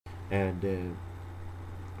And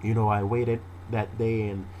I waited that day,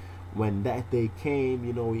 and when that day came,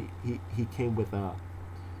 he came with a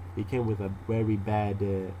very bad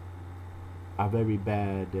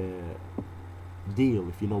deal,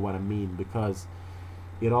 if you know what I mean, because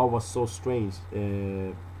it all was so strange.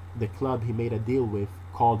 The club he made a deal with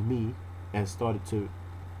called me and started to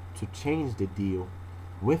change the deal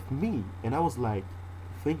with me, and I was like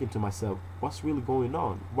thinking to myself, what's really going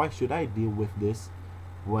on? Why should I deal with this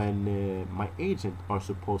when my agent are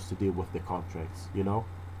supposed to deal with the contracts?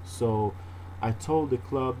 So I told the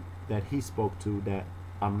club that he spoke to that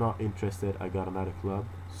I'm not interested. I got another club.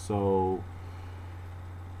 So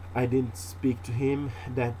I didn't speak to him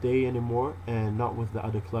that day anymore, and not with the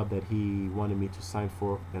other club that he wanted me to sign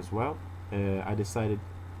for as well. I decided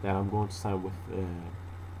that I'm going to sign with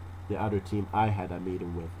the other team I had a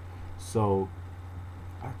meeting with. So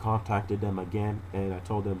I contacted them again, and I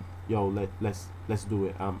told them, "Yo, let's do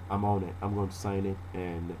it. I'm on it. I'm going to sign it."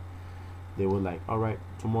 And they were like, "All right,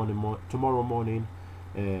 tomorrow morning,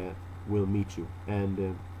 we'll meet you."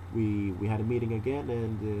 And we had a meeting again,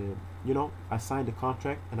 and I signed the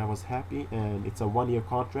contract, and I was happy. And it's a 1 year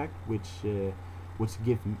contract, which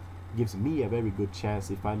gives me a very good chance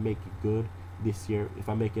if I make it good this year. If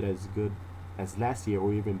I make it as good as last year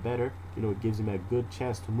or even better, it gives me a good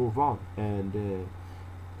chance to move on. And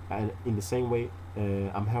in the same way,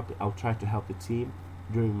 I'll try to help the team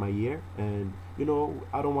during my year. And I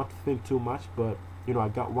don't want to think too much, but I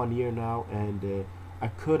got 1 year now, and I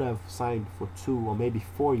could have signed for 2 or maybe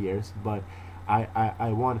 4 years, but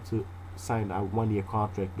I wanted to sign a 1 year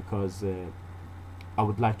contract because I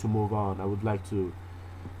would like to move on. I would like to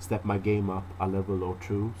step my game up a level or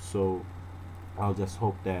two. So I'll just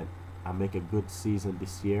hope that I make a good season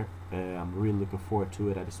this year. I'm really looking forward to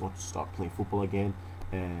it. I just want to start playing football again.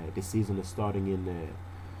 The season is starting in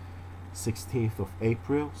 16th of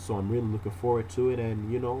April, so I'm really looking forward to it.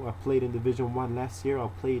 And I played in Division 1 last year.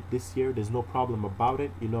 I'll play it this year. There's no problem about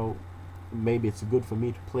it. Maybe it's good for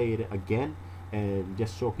me to play it again and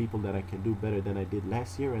just show people that I can do better than I did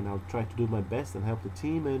last year. And I'll try to do my best and help the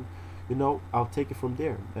team. And I'll take it from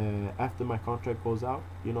there. After my contract goes out,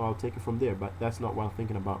 I'll take it from there. But that's not what I'm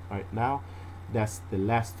thinking about right now. That's the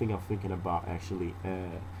last thing I'm thinking about, actually.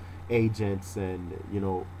 Agents and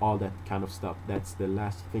all that kind of stuff. That's the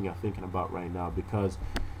last thing I'm thinking about right now, because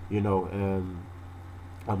I'm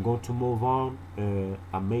going to move on.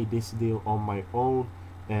 I made this deal on my own,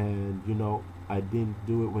 and I didn't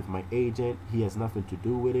do it with my agent. He has nothing to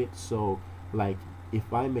do with it. So, like,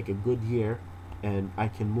 if I make a good year and I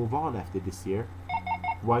can move on after this year,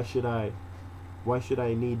 why should I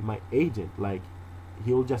need my agent? Like,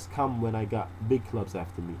 he'll just come when I got big clubs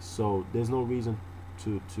after me. So there's no reason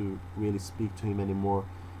to really speak to him anymore.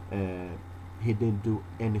 He didn't do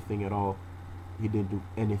anything at all. He didn't do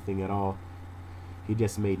anything at all. He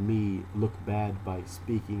just made me look bad by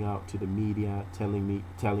speaking out to the media, telling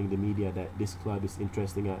the media that this club is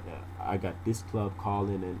interesting. I got this club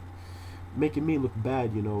calling, and making me look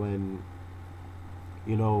bad, and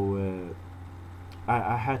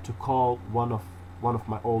I had to call one of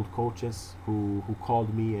my old coaches who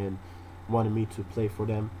called me and wanted me to play for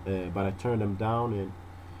them, but I turned them down. And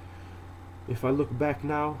if I look back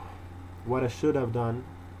now, what I should have done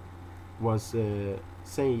was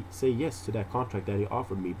say yes to that contract that he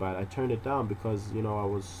offered me, but I turned it down because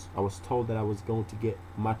I was told that I was going to get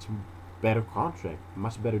much better contract,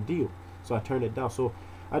 much better deal. So I turned it down. So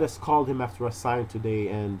I just called him after I signed today,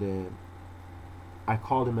 and I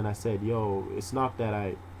called him and I said, "Yo, it's not that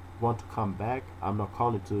I want to come back. I'm not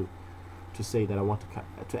calling to say that I want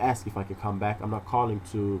to ask if I can come back. I'm not calling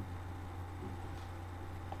to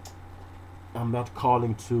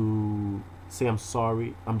say I'm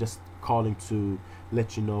sorry. I'm just calling to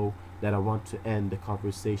let you know that I want to end the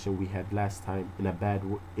conversation we had last time in a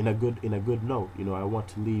good note. I want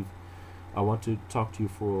to leave. I want to talk to you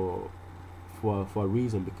for a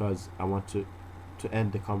reason, because I want to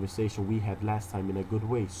end the conversation we had last time in a good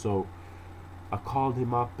way." So I called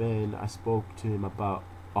him up and I spoke to him about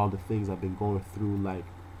all the things I've been going through. Like,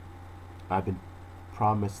 I've been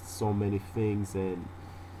promised so many things, and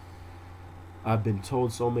I've been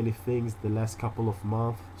told so many things the last couple of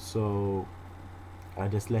months. So I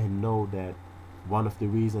just let him know that one of the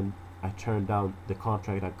reasons I turned down the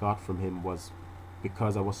contract I got from him was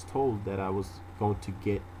because I was told that I was going to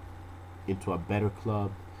get into a better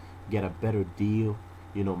club, get a better deal,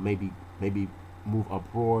 maybe move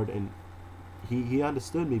abroad. And he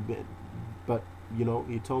understood me, but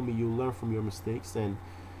he told me, "You learn from your mistakes." And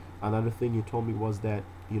another thing he told me was that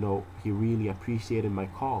he really appreciated my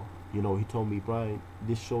call. He told me, "Brian,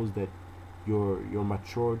 this shows that you're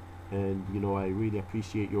matured and I really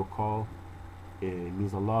appreciate your call. It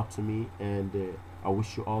means a lot to me, and I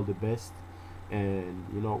wish you all the best. And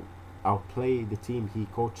I'll play the team he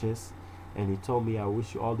coaches, and he told me I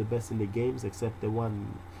wish you all the best in the games except the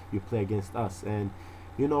one you play against us. And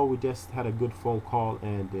we just had a good phone call,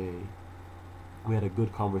 and we had a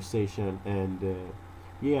good conversation. And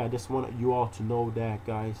yeah, I just want you all to know that,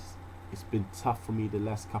 guys. It's been tough for me the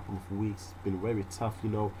last couple of weeks. It's been very tough.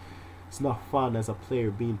 It's not fun as a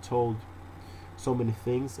player being told so many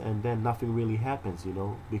things and then nothing really happens.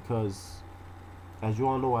 Because as you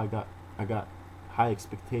all know, I got high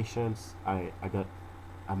expectations. I got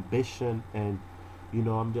ambition, and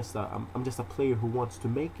I'm just a player who wants to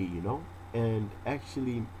make it. And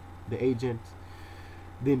actually, the agent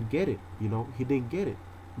didn't get it. He didn't get it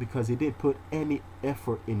because he didn't put any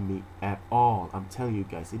effort in me at all. I'm telling you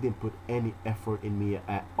guys, he didn't put any effort in me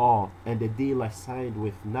at all. And the deal I signed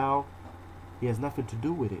with now, he has nothing to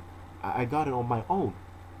do with it. I got it on my own.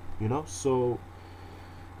 So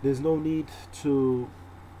there's no need to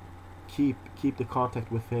keep the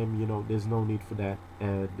contact with him. There's no need for that.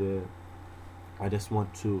 And I just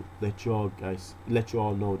want to let you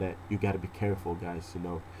all know that you got to be careful, guys.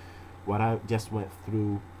 What I just went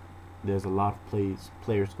through, there's a lot of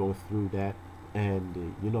players going through that.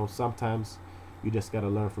 And sometimes you just got to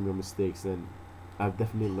learn from your mistakes. And I've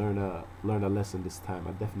definitely learned a lesson this time.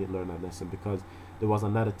 I definitely learned a lesson, because there was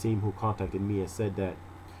another team who contacted me and said that,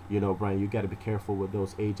 Brian, you got to be careful with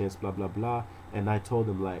those agents, blah blah blah. And I told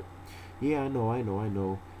them, like, yeah, I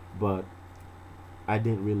know, but I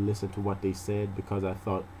didn't really listen to what they said, because I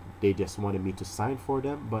thought they just wanted me to sign for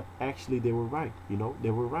them. But actually, they were right.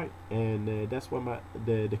 They were right. And that's what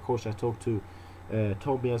the coach I talked to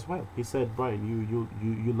told me as well. He said, Brian,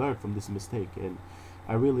 you learned from this mistake. And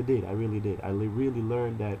I really did. I really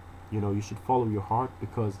learned that you should follow your heart,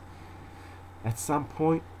 because at some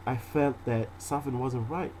point I felt that something wasn't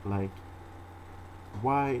right. Like,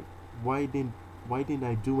 why didn't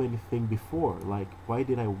I do anything before? Like, why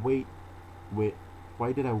did I wait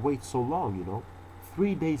so long?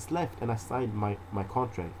 3 days left, and I signed my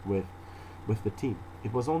contract with the team.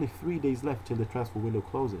 It was only 3 days left till the transfer window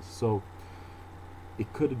closes. So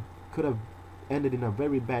it could have ended in a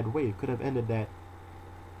very bad way. It could have ended that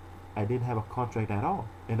I didn't have a contract at all,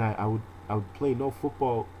 and I would play no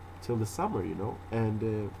football till the summer.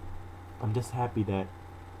 And I'm just happy that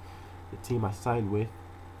the team I signed with,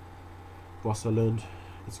 Vasalund,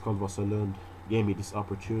 it's called Vasalund, gave me this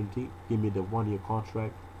opportunity, gave me the 1-year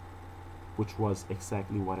contract, which was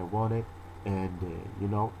exactly what I wanted. And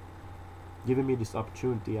giving me this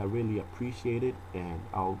opportunity, I really appreciate it. And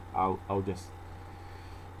I'll just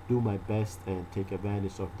do my best and take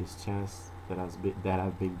advantage of this chance that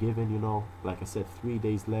I've been given. Like I said, 3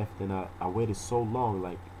 days left, and I waited so long.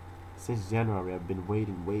 Like, since January, I've been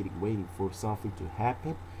waiting for something to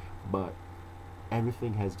happen, but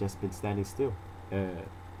everything has just been standing still. The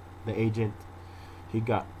agent, he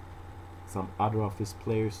got some other of his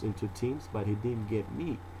players into teams, but he didn't get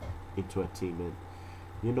me into a team.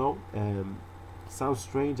 And sounds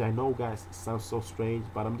strange, I know, guys. It sounds so strange,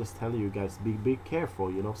 but I'm just telling you guys, be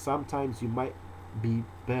careful. Sometimes you might be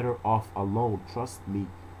better off alone. Trust me,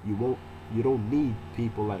 you don't need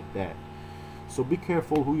people like that. So be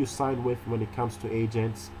careful who you sign with when it comes to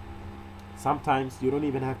agents. Sometimes you don't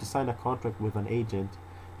even have to sign a contract with an agent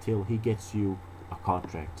till he gets you a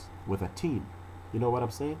contract with a team. You know what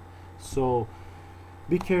I'm saying? So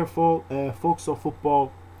be careful, focus on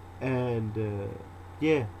football, and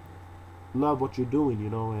yeah, love what you're doing.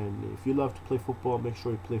 And if you love to play football, make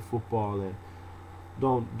sure you play football, and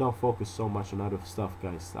don't focus so much on other stuff,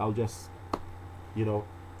 guys. I'll just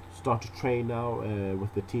start to train now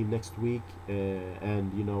with the team next week,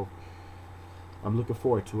 and I'm looking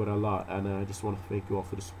forward to it a lot. And I just want to thank you all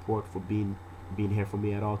for the support, for being here for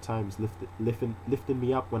me at all times, lifting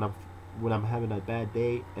me up when I'm having a bad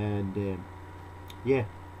day. And yeah,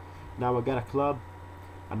 now I got a club.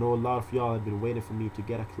 I know a lot of y'all have been waiting for me to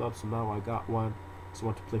get a club, so now I got one. Just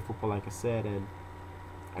want to play football, like I said, and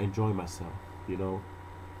I enjoy myself.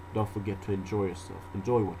 Don't forget to enjoy yourself.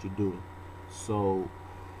 Enjoy what you're doing. So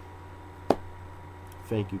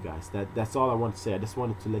thank you, guys. That's all I want to say. I just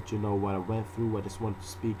wanted to let you know what I went through. I just wanted to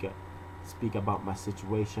speak about my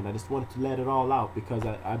situation. I just wanted to let it all out, because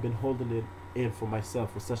I've been holding it in for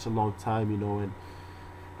myself for such a long time. And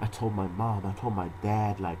I told my mom, I told my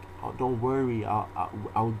dad, like, oh, don't worry,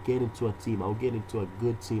 I'll get into a team. I'll get into a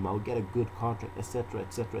good team. I'll get a good contract, etc.,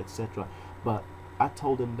 etc., etc. But I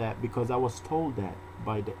told him that because I was told that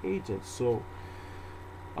by the agent. So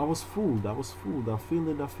I was fooled. I'm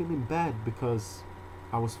feeling bad because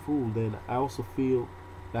I was fooled, and I also feel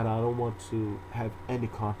that I don't want to have any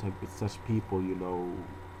contact with such people.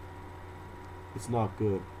 It's not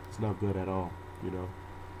good. It's not good at all. You know,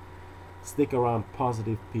 stick around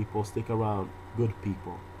positive people. Stick around good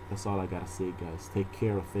people. That's all I gotta say, guys. Take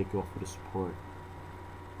care. Thank you all for the support.